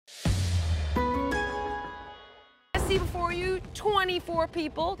see before you 24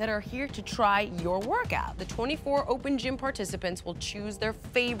 people that are here to try your workout. The 24 open gym participants will choose their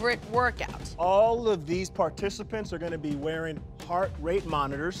favorite workout. All of these participants are going to be wearing heart rate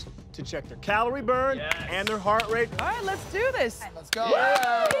monitors to check their calorie burn and their heart rate. All right, let's do this. Let's go.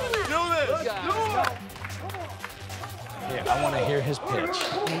 Yeah. Let's do this. Let's go. Yeah, I want to hear his pitch.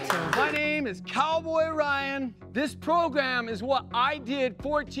 My name is Cowboy Ryan. This program is what I did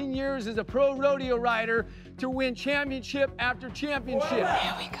 14 years as a pro rodeo rider to win championship after championship.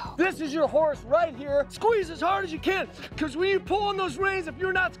 Here we go. This is your horse right here. Squeeze as hard as you can, because when you pull on those reins, if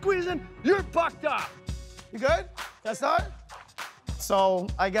you're not squeezing, you're fucked up. You good? Can I start? So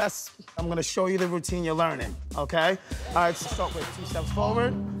I guess I'm gonna show you the routine you're learning, okay? All right, so start with 2 steps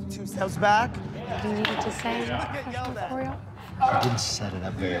forward, 2 steps back. Do you need to say choreo? You didn't set it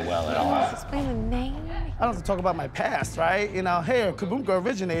up very well at all. Explain the name. I don't have to talk about my past, right? You know, hey, KerBoomKa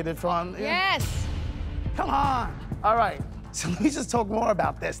originated from... Yes. Come on. All right, so let me just talk more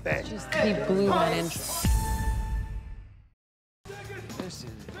about this thing. Just he blew that intro. This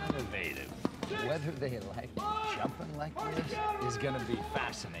is innovative. Whether they like jumping like this is going to be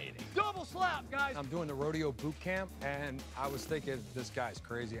fascinating. Double slap, guys. I'm doing the Rodeo Bootcamp, and I was thinking, this guy's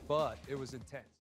crazy, but it was intense.